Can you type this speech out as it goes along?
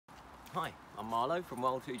Hi, I'm Marlo from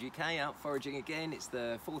Wild Food UK, out foraging again. It's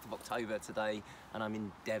the 4th of October today and I'm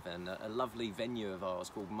in Devon, a lovely venue of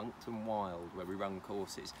ours called Monkton Wild where we run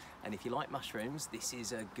courses. And if you like mushrooms, this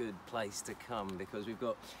is a good place to come because we've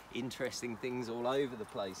got interesting things all over the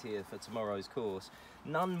place here for tomorrow's course.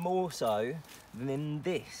 None more so than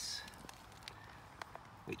this,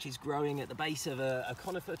 which is growing at the base of a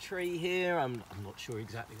conifer tree here. I'm not sure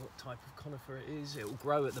exactly what type of conifer it is. It will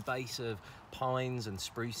grow at the base of pines and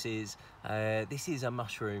spruces. This is a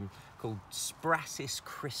mushroom called Sparassis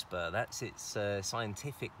crispa. That's its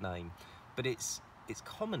scientific name, but its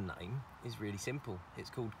common name is really simple. It's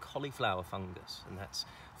called cauliflower fungus, and that's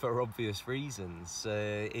for obvious reasons.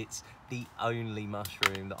 It's the only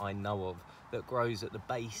mushroom that I know of that grows at the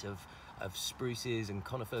base of spruces and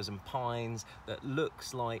conifers and pines that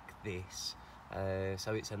looks like this.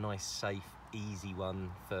 So it's a nice, safe, easy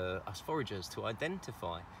one for us foragers to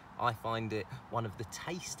identify. I find it one of the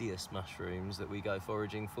tastiest mushrooms that we go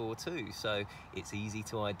foraging for too. So it's easy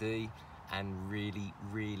to ID and really,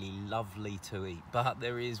 really lovely to eat. But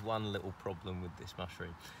there is one little problem with this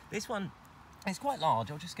mushroom. This one is quite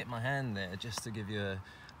large. I'll just get my hand there just to give you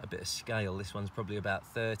a bit of scale. This one's probably about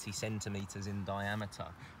 30 centimeters in diameter,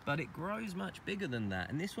 but it grows much bigger than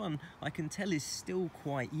that. And this one I can tell is still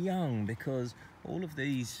quite young because all of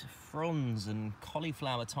these fronds and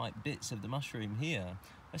cauliflower type bits of the mushroom here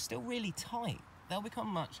are still really tight. They'll become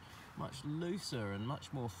much looser and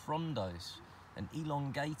much more frondose and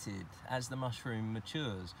elongated as the mushroom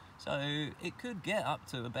matures. So it could get up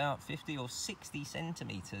to about 50 or 60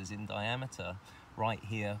 centimeters in diameter right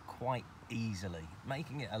here quite easily,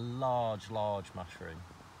 making it a large mushroom.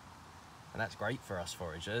 And that's great for us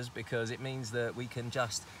foragers because it means that we can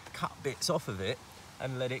just cut bits off of it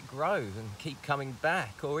and let it grow and keep coming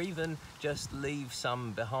back, or even just leave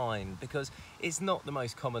some behind, because it's not the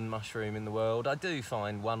most common mushroom in the world. I do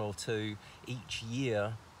find one or two each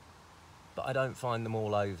year, but I don't find them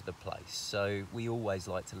all over the place. So we always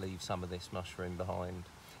like to leave some of this mushroom behind.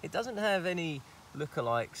 It doesn't have any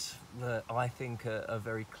lookalikes that I think are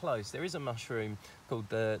very close. There is a mushroom called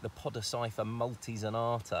the Podocipher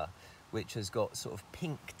multizonata, which has got sort of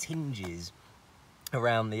pink tinges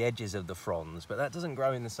around the edges of the fronds, but that doesn't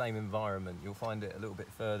grow in the same environment. You'll find it a little bit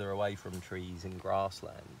further away from trees in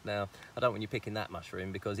grassland. Now, I don't want you picking that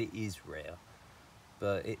mushroom because it is rare,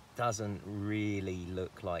 but it doesn't really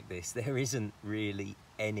look like this. There isn't really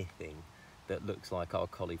anything that looks like our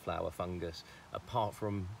cauliflower fungus, apart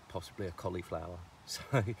from possibly a cauliflower.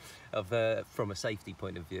 So from a safety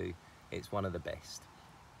point of view, it's one of the best.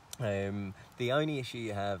 The only issue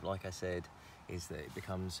you have, like I said, is that it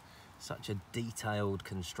becomes such a detailed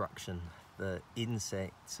construction that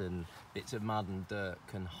insects and bits of mud and dirt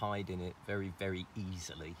can hide in it very, very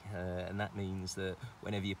easily. And that means that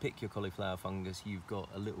whenever you pick your cauliflower fungus, you've got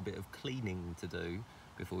a little bit of cleaning to do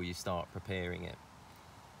before you start preparing it.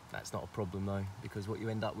 That's not a problem though, because what you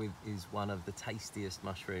end up with is one of the tastiest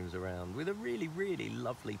mushrooms around, with a really, really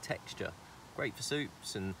lovely texture. Great for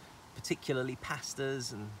soups and particularly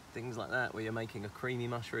pastas and things like that, where you're making a creamy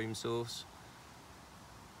mushroom sauce.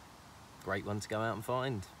 Great one to go out and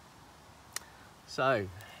find. So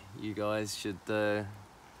you guys should go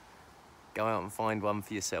out and find one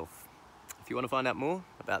for yourself. If you want to find out more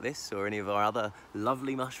about this or any of our other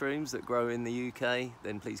lovely mushrooms that grow in the UK,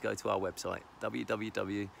 then please go to our website,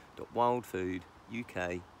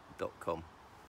 www.wildfooduk.com.